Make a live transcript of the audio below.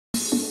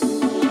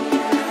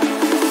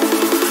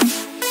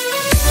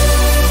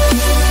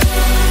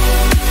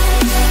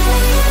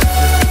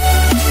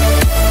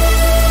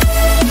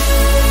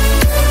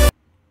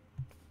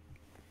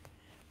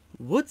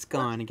What's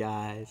going on,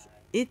 guys?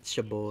 It's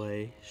your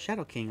boy,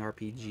 Shadowking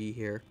RPG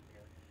here.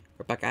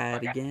 We're back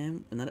at it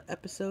again with another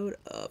episode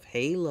of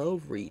Halo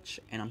Reach,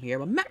 and I'm here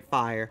with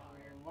Mattfire.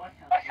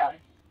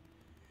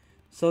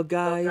 So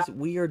guys,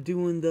 we are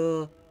doing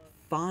the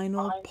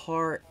final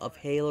part of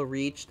Halo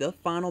Reach, the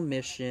final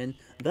mission,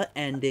 the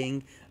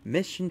ending,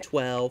 Mission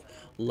 12,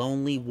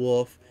 Lonely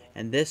Wolf,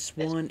 and this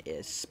one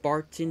is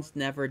Spartans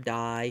Never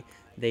Die,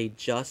 They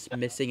Just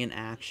Missing in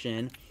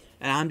Action.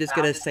 And I'm just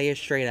gonna say it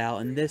straight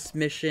out, in this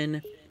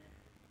mission,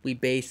 we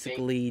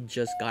basically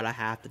just gotta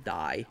have to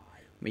die.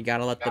 We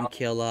gotta let them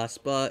kill us,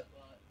 but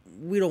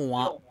we don't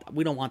want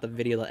the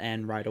video to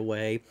end right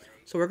away.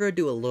 So we're gonna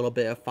do a little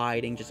bit of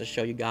fighting just to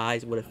show you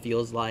guys what it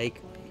feels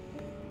like.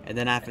 And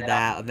then after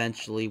that,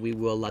 eventually we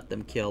will let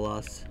them kill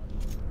us.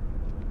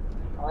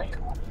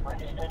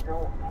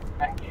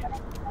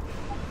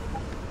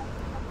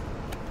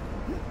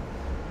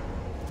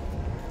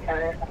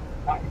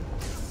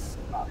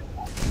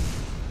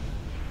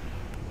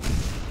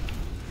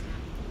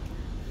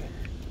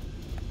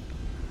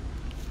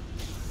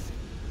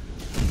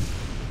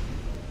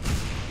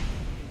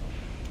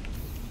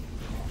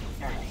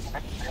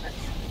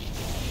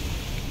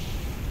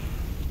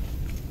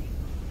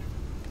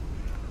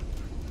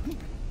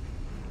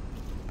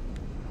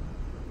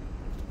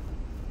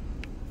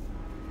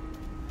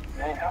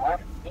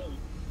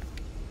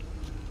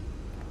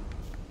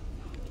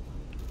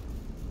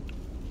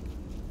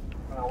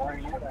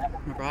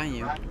 Where are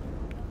you?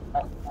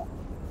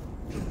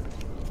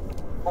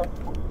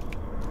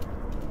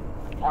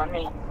 On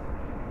me.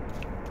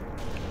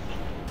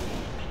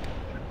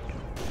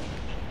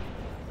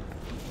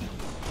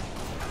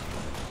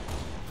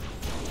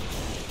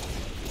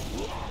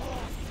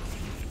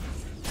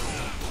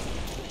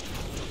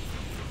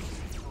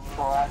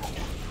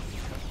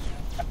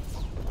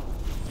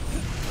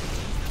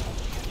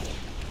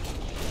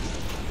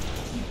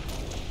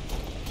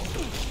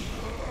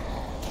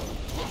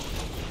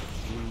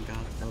 We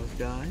got those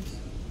guys.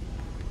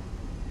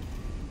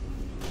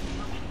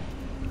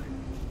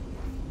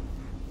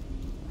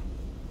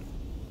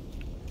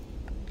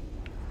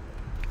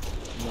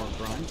 More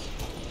grunts.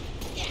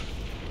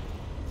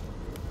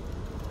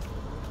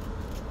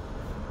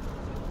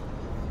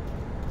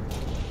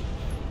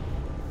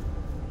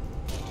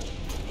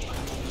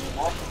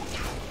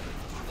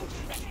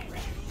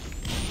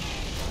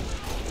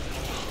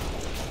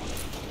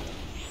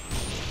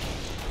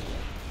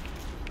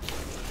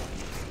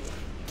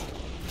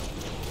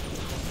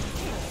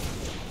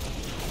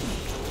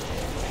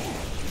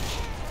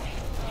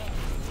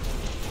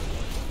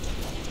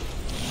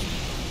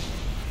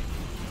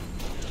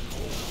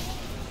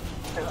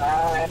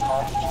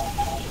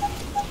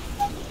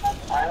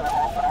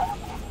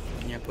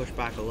 Yeah, push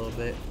back a little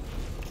bit.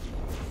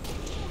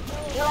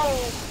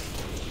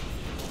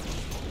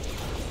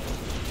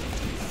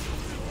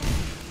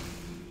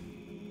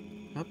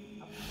 Oh,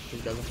 he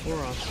does it for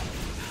us.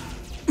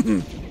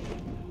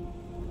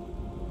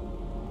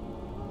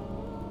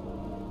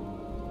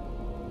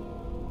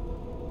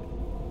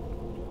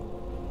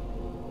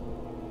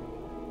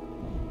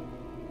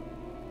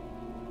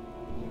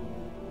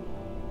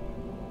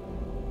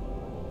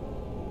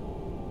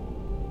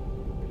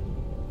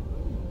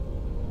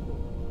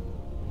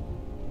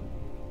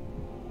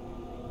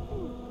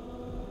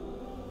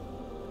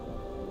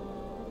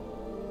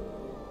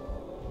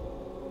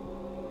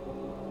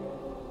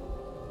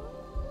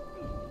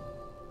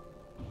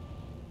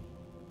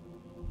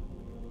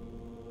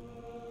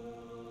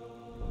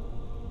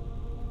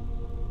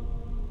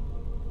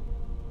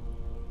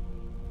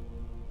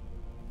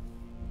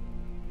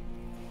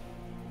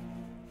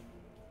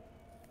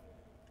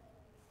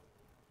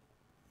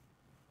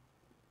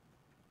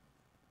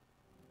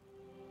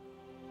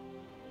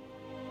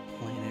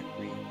 Planet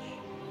Reach.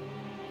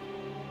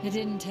 It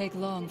didn't take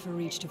long for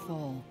Reach to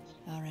fall.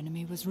 Our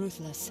enemy was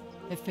ruthless,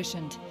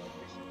 efficient,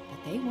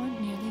 but they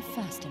weren't nearly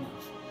fast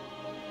enough.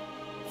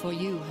 For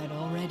you had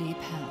already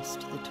passed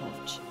the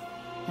torch,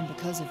 and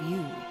because of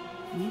you,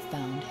 we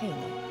found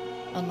Halo,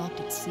 unlocked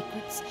its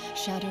secrets,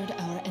 shattered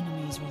our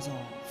enemy's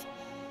resolve.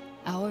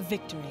 Our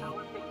victory,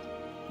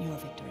 your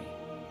victory,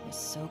 was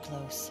so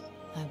close.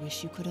 I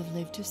wish you could have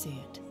lived to see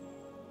it.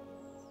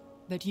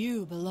 But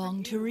you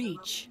belong to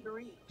Reach.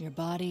 Your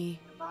body,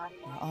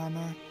 your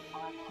armor,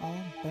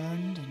 all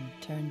burned and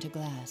turned to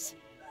glass.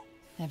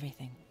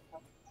 Everything.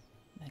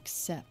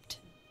 Except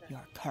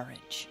your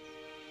courage.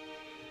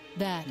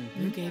 That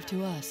you gave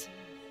to us.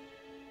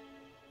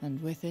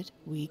 And with it,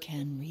 we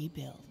can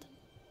rebuild.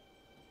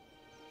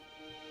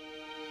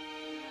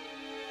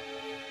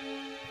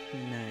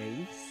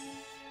 Nice.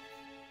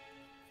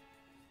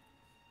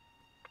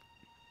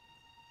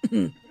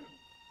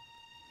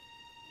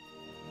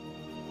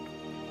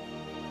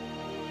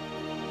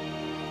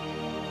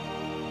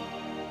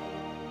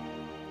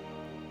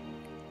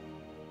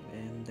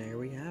 And there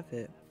we have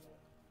it.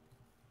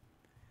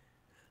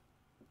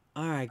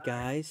 Alright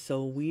guys,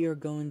 so we are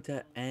going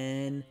to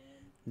end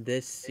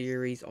this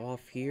series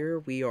off here.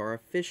 We are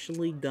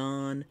officially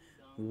done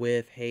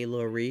with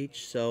Halo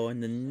Reach. So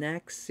in the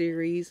next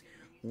series,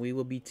 we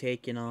will be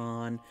taking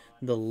on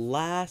the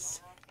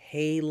last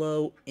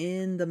Halo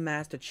in the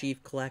Master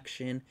Chief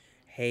Collection,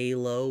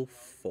 Halo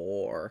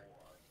 4.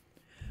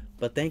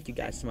 But thank you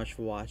guys so much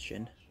for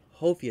watching.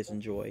 Hope you guys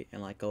enjoy,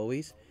 and like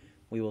always,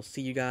 we will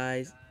see you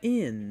guys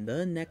in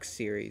the next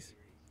series.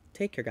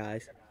 Take care,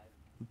 guys.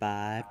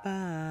 Bye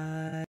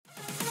bye.